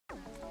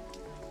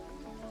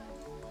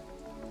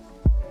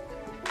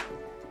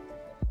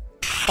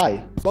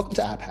Hi, welcome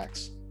to App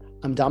Hacks.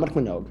 I'm Dominic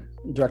Minogue,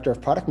 Director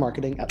of Product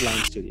Marketing at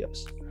Lion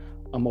Studios,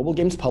 a mobile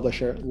games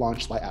publisher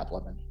launched by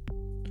AppLovin.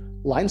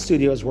 Lion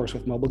Studios works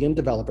with mobile game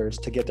developers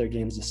to get their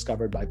games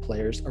discovered by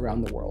players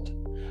around the world.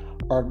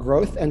 Our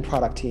growth and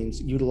product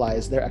teams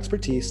utilize their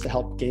expertise to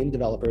help game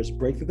developers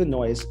break through the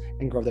noise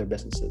and grow their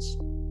businesses.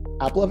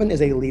 AppLovin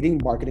is a leading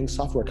marketing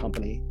software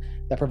company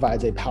that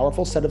provides a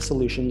powerful set of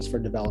solutions for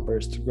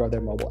developers to grow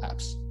their mobile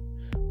apps.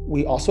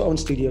 We also own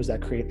studios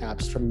that create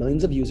apps for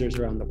millions of users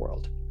around the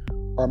world.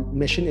 Our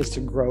mission is to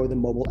grow the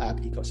mobile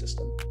app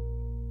ecosystem.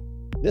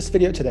 This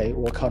video today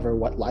will cover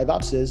what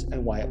LiveOps is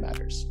and why it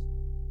matters.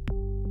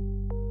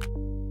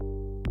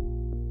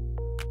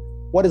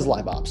 What is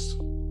LiveOps?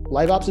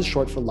 LiveOps is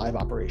short for live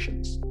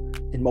operations.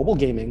 In mobile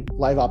gaming,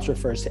 LiveOps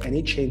refers to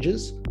any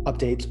changes,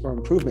 updates, or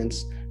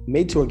improvements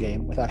made to a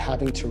game without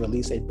having to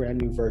release a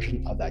brand new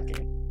version of that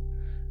game.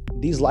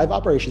 These live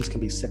operations can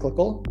be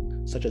cyclical,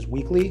 such as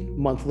weekly,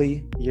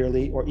 monthly,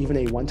 yearly, or even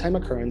a one-time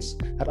occurrence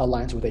that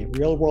aligns with a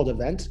real-world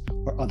event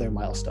or other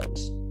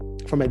milestones.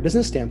 From a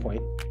business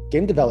standpoint,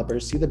 game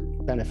developers see the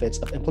benefits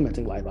of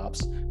implementing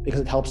LiveOps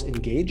because it helps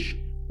engage,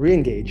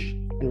 re-engage,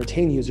 and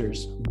retain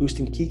users,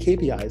 boosting key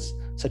KPIs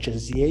such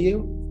as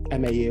ZAU,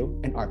 MAU,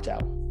 and ARPDAU.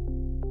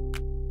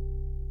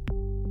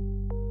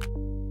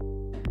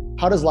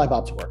 How does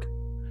LiveOps work?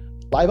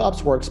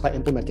 LiveOps works by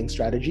implementing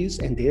strategies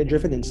and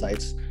data-driven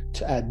insights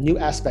to add new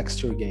aspects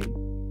to a game.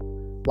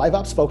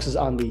 LiveOps focuses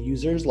on the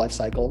user's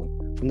lifecycle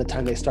from the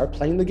time they start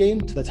playing the game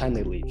to the time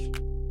they leave.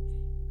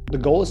 The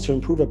goal is to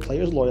improve a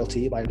player's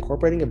loyalty by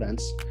incorporating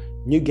events,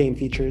 new game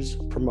features,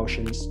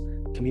 promotions,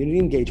 community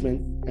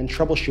engagement, and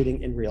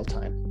troubleshooting in real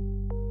time.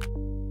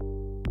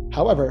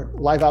 However,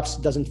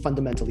 LiveOps doesn't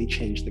fundamentally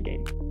change the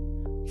game.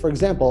 For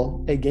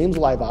example, a game's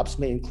LiveOps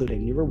may include a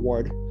new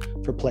reward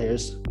for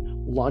players,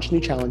 launch new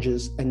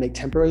challenges, and make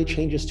temporary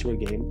changes to a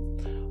game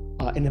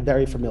in a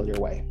very familiar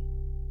way.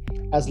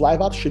 As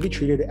LiveOps should be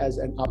treated as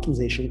an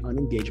optimization on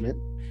engagement,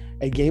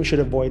 a game should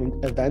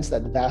avoid events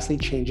that vastly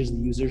changes the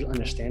user's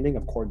understanding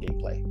of core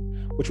gameplay,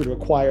 which would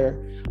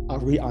require a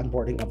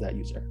re-onboarding of that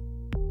user.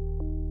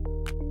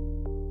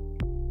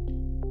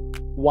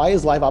 Why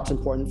is LiveOps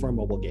important for a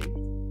mobile game?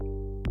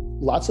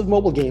 Lots of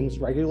mobile games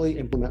regularly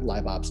implement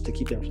LiveOps to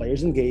keep their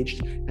players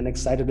engaged and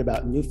excited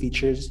about new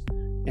features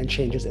and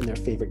changes in their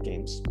favorite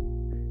games.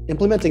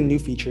 Implementing new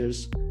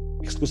features,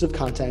 exclusive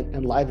content,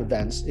 and live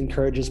events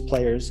encourages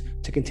players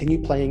to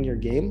continue playing your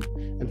game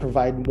and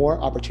provide more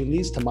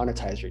opportunities to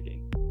monetize your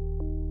game.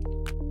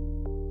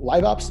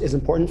 LiveOps is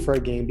important for a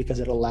game because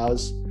it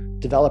allows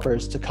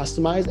developers to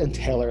customize and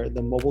tailor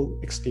the mobile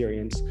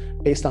experience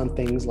based on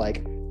things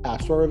like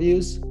App Store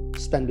reviews,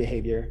 spend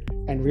behavior,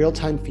 and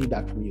real-time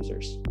feedback from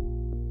users.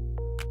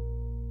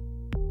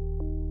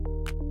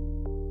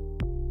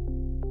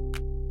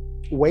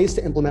 Ways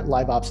to implement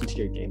LiveOps into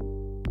your game.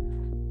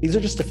 These are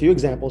just a few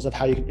examples of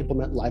how you can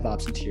implement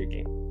LiveOps into your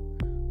game.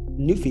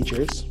 New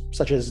features,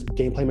 such as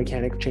gameplay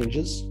mechanic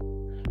changes,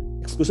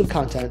 exclusive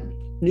content,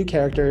 new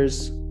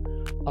characters,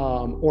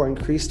 or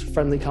increased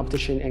friendly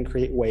competition and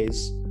create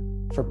ways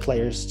for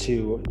players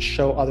to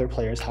show other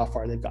players how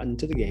far they've gotten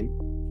into the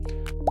game.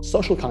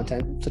 Social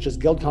content, such as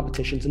guild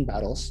competitions and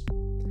battles.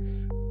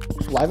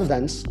 Live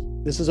events,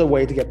 this is a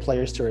way to get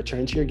players to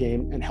return to your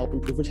game and help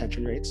improve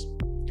retention rates.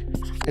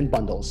 And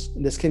bundles,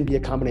 this can be a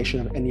combination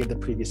of any of the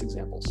previous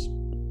examples.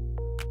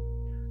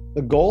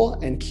 The goal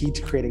and key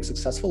to creating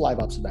successful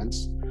LiveOps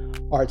events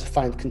are to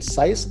find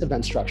concise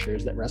event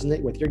structures that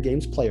resonate with your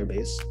game's player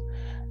base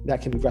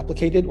that can be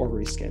replicated or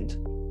reskinned.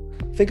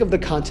 Think of the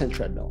content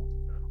treadmill.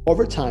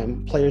 Over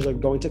time, players are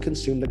going to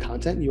consume the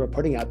content you are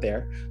putting out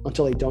there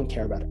until they don't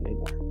care about it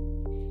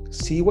anymore.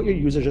 See what your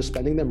users are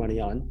spending their money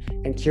on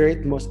and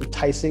curate the most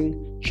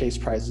enticing chase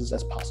prizes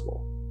as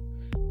possible.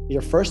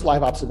 Your first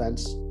LiveOps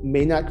events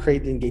may not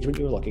create the engagement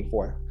you were looking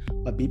for,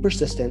 but be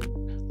persistent,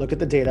 look at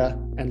the data,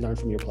 and learn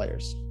from your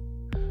players.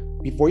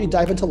 Before you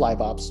dive into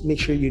LiveOps, make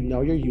sure you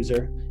know your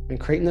user and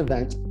create an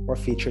event or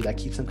feature that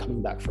keeps them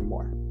coming back for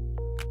more.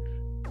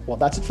 Well,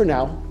 that's it for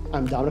now.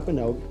 I'm Dominic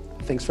Minogue.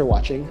 Thanks for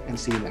watching and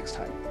see you next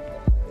time.